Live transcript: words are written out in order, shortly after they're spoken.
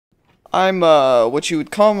I'm, what you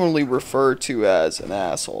would commonly refer to as an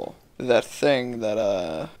asshole. That thing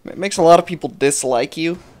that, makes a lot of people dislike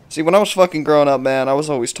you. See, when I was fucking growing up, man, I was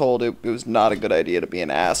always told it was not a good idea to be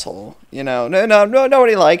an asshole. You know, no,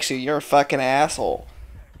 nobody likes you, you're a fucking asshole.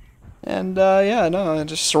 And, yeah, no, I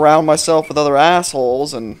just surround myself with other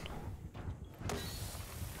assholes, and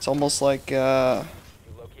it's almost like, we're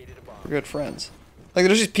good friends. Like,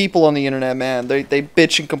 there's just people on the internet, man, they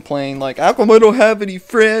bitch and complain, like, how come I don't have any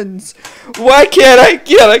friends? Why can't I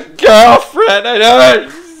get a girlfriend? I don't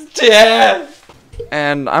understand.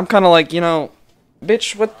 And I'm kind of like, you know,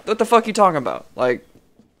 bitch, what the fuck you talking about? Like,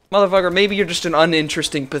 motherfucker, maybe you're just an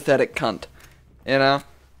uninteresting, pathetic cunt, you know?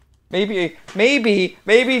 Maybe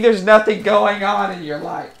there's nothing going on in your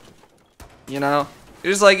life, you know?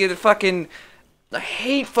 It's like, I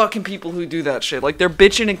hate fucking people who do that shit. Like, they're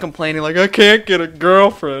bitching and complaining like, I can't get a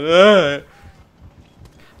girlfriend.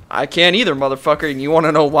 I can't either, motherfucker. And you want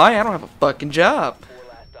to know why? I don't have a fucking job.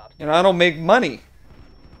 You know, I don't make money.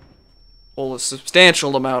 Well, a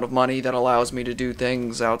substantial amount of money that allows me to do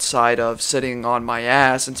things outside of sitting on my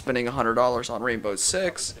ass and spending $100 on Rainbow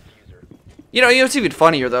Six. You know, it's even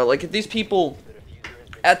funnier, though. Like, if these people,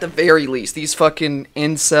 at the very least, these fucking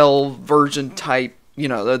incel virgin type, you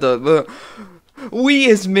know, we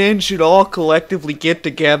as men should all collectively get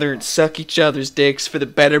together and suck each other's dicks for the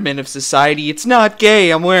betterment of society. It's not gay,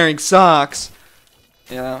 I'm wearing socks.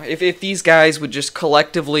 You know, if these guys would just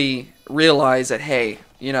collectively realize that, hey,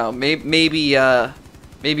 you know, maybe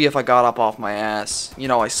if I got up off my ass, you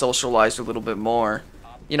know, I socialized a little bit more.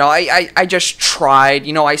 You know, I just tried,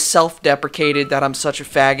 you know, I self-deprecated that I'm such a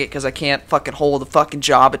faggot because I can't fucking hold a fucking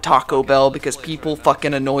job at Taco Bell because people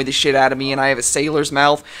fucking annoy the shit out of me and I have a sailor's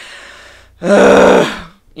mouth.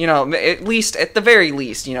 You know, at the very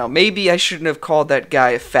least, you know, maybe I shouldn't have called that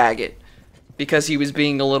guy a faggot because he was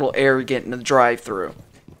being a little arrogant in the drive-thru.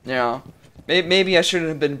 You know, maybe I shouldn't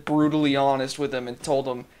have been brutally honest with him and told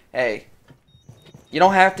him, hey, you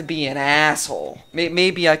don't have to be an asshole.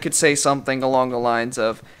 Maybe I could say something along the lines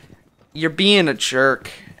of, you're being a jerk,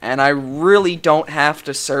 and I really don't have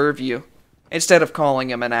to serve you, instead of calling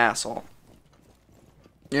him an asshole.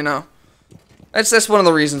 You know? That's one of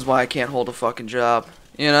the reasons why I can't hold a fucking job.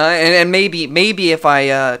 You know, and maybe if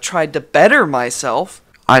I tried to better myself.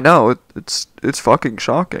 I know it's fucking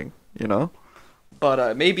shocking, you know.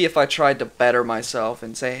 But maybe if I tried to better myself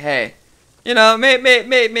and say, hey, you know,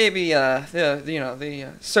 maybe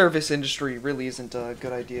the service industry really isn't a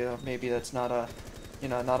good idea. Maybe that's not a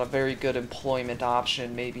very good employment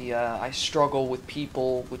option. Maybe I struggle with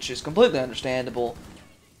people, which is completely understandable.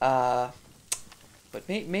 But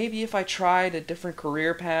maybe if I tried a different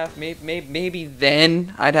career path, maybe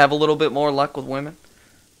then I'd have a little bit more luck with women.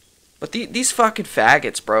 But these fucking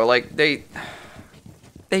faggots, bro, like, they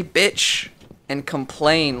bitch and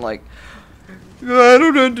complain like, I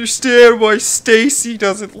don't understand why STACY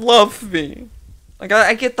doesn't love me. Like,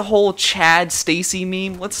 I get the whole Chad STACY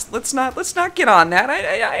meme. Let's not get on that.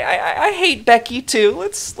 I hate Becky too.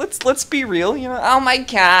 Let's be real, you know. Oh my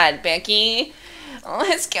God, Becky.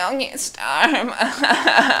 Let's go get Storm.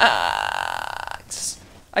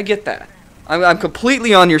 I get that. I'm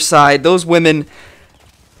completely on your side. Those women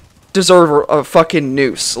deserve a fucking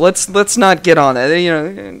noose. Let's not get on that. You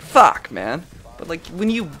know, fuck, man. But like, when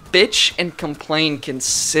you bitch and complain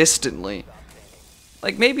consistently,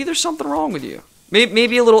 like, maybe there's something wrong with you.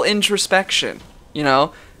 Maybe a little introspection. You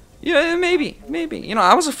know? Yeah, maybe. You know,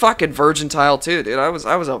 I was a fucking virgintile too, dude. I was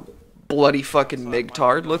a bloody fucking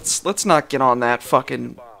migtard. Let's not get on that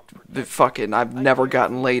fucking I've never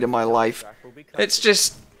gotten laid in my life. It's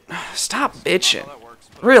just, stop bitching.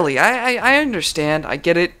 Really, I understand. I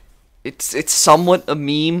get it. It's somewhat a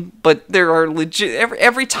meme, but there are legit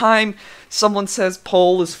every time someone says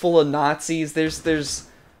Pole is full of Nazis, there's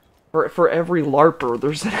for every LARPer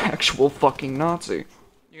there's an actual fucking Nazi.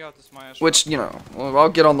 Which, you know, well, I'll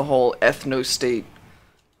get on the whole ethno-state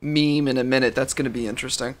meme in a minute. That's gonna be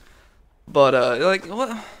interesting. But, like, what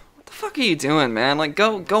the fuck are you doing, man? Like,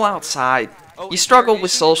 go outside. You struggle with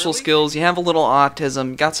social skills, you have a little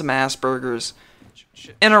autism, got some Asperger's.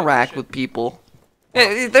 Interact with people.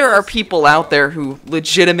 There are people out there who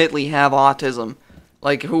legitimately have autism.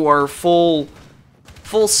 Like, who are full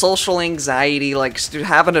social anxiety, like,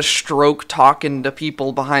 having a stroke talking to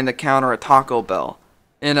people behind the counter at Taco Bell.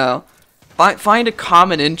 You know? Find a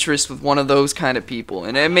common interest with one of those kind of people,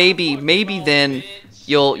 and maybe then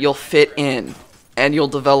you'll fit in, and you'll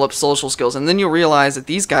develop social skills, and then you'll realize that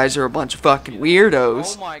these guys are a bunch of fucking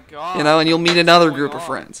weirdos, you know, and you'll meet another group of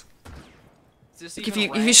friends. Like, if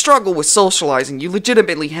you struggle with socializing, you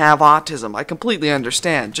legitimately have autism. I completely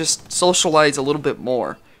understand. Just socialize a little bit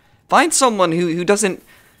more. Find someone who doesn't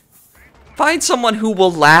Find someone who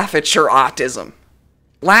will laugh at your autism.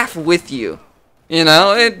 Laugh with you. You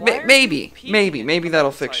know, maybe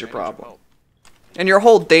that'll fix your problem. And your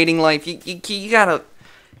whole dating life, you gotta,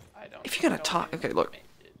 if you're gonna talk, okay, look.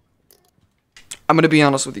 I'm gonna be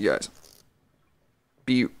honest with you guys.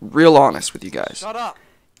 Be real honest with you guys. Shut up.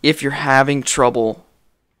 If you're having trouble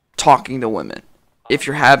talking to women, if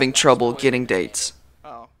you're having trouble getting dates,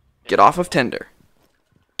 get off of Tinder.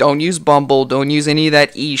 Don't use Bumble. Don't use any of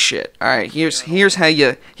that shit. All right, here's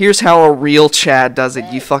how a real Chad does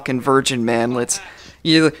it. You fucking virgin manlets,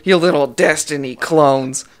 you little Destiny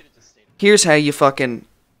clones. Here's how you fucking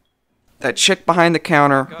that chick behind the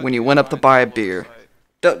counter when you went up to buy a beer.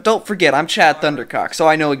 Don't forget, I'm Chad Thundercock, so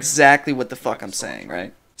I know exactly what the fuck I'm saying,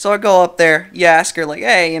 right? So I go up there, you ask her, like,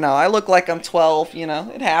 hey, you know, I look like I'm 12, you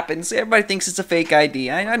know, it happens. Everybody thinks it's a fake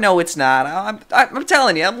ID. I know it's not. I'm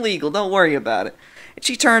telling you, I'm legal. Don't worry about it. And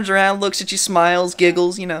she turns around, looks at you, smiles,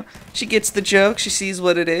 giggles, you know. She gets the joke. She sees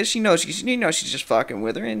what it is. She knows she's just fucking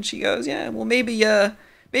with her. And she goes, yeah, well, maybe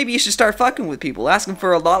you should start fucking with people. Ask them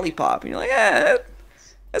for a lollipop. And you're like, yeah,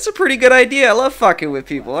 that's a pretty good idea. I love fucking with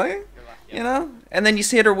people, eh? You know? And then you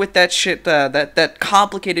hit her with that shit, that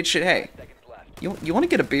complicated shit. Hey, you want to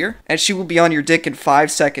get a beer? And she will be on your dick in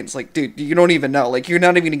 5 seconds. Like, dude, you don't even know. Like, you're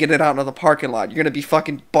not even going to get it out into the parking lot. You're going to be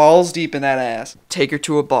fucking balls deep in that ass. Take her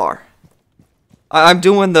to a bar. I'm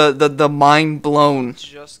doing the mind blown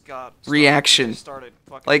reaction.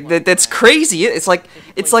 Like, that's crazy. It's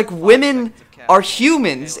like women are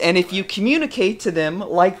humans, and if you communicate to them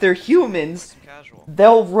like they're humans,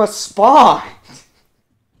 they'll respond.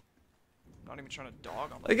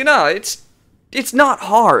 Like, no, it's not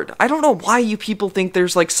hard. I don't know why you people think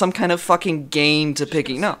there's like some kind of fucking game to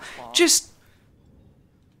picking. No, just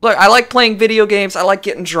look, I like playing video games. I like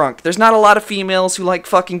getting drunk. There's not a lot of females who like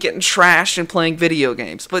fucking getting trashed and playing video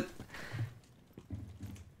games, but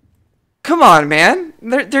come on, man.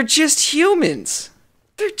 They're just humans.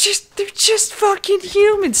 They're just fucking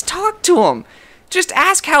humans. Talk to them. Just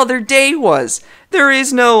ask how their day was. There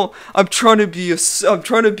is no I'm trying to be a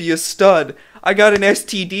stud. I got an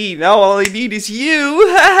STD. Now all I need is you.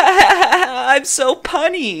 I'm so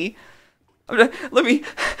punny.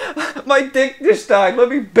 My dick just died. Let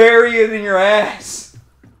me bury it in your ass.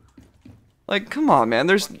 Like, come on, man.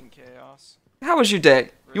 How was your day?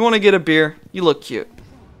 You want to get a beer? You look cute.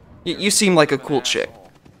 You seem like a cool chick.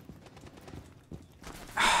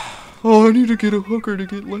 Oh, I need to get a hooker to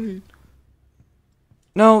get laid.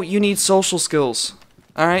 No, you need social skills.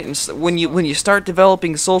 All right, and so when you start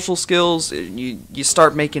developing social skills, you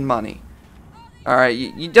start making money. All right,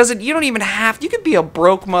 you don't even have. You could be a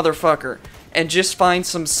broke motherfucker and just find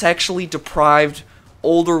some sexually deprived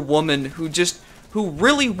older woman who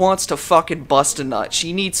really wants to fucking bust a nut.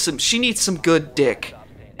 She needs some good dick,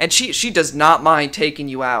 and she does not mind taking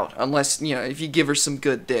you out unless if you give her some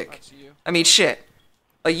good dick. I mean, shit.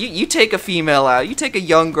 Like, you take a female out, you take a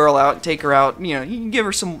young girl out and take her out, you can give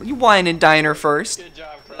her you wine and dine her first.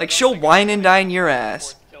 Like, she'll wine and dine your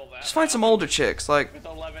ass. Just find some older chicks, like,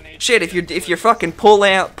 shit, if you're fucking pull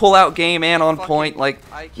out game and on point, like,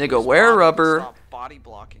 nigga, wear rubber,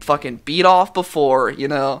 fucking beat off before,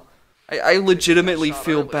 I legitimately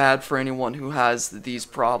feel bad for anyone who has these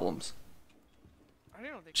problems.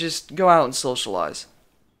 Just go out and socialize.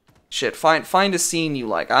 Shit, find a scene you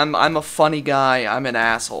like. I'm a funny guy. I'm an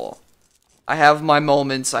asshole. I have my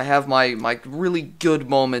moments. I have my really good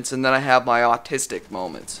moments, and then I have my autistic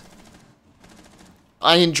moments.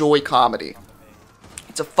 I enjoy comedy.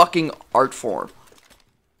 It's a fucking art form.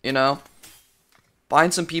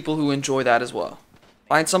 Find some people who enjoy that as well.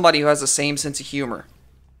 Find somebody who has the same sense of humor.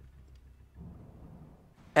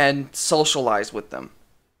 And socialize with them.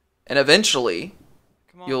 And eventually,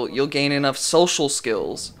 you'll gain enough social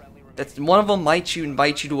skills that one of them might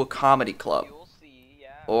invite you to a comedy club.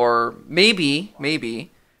 Or maybe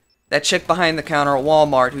that chick behind the counter at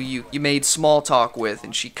Walmart who you made small talk with,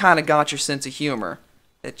 and she kind of got your sense of humor.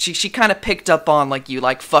 That she kind of picked up on, like, you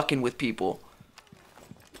like fucking with people.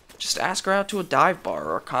 Just ask her out to a dive bar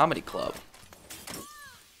or a comedy club.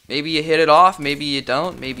 Maybe you hit it off, maybe you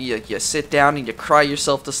don't. Maybe you sit down and you cry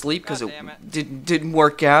yourself to sleep because it didn't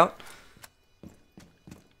work out.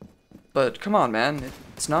 But come on, man,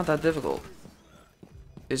 it's not that difficult.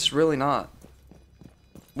 It's really not.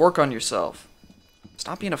 Work on yourself.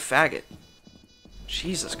 Stop being a faggot.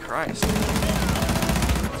 Jesus Christ.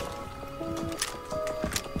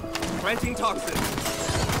 Planting toxin.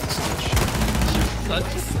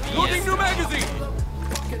 Loading new magazine.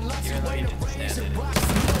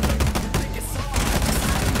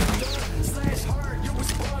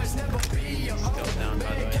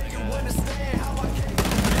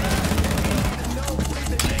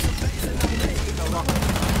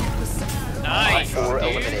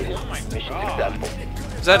 Mission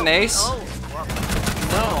successful. Is that an ace? Oh,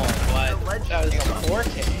 No, but that was a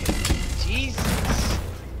 4K. Jesus.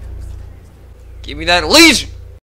 Give me that lesion!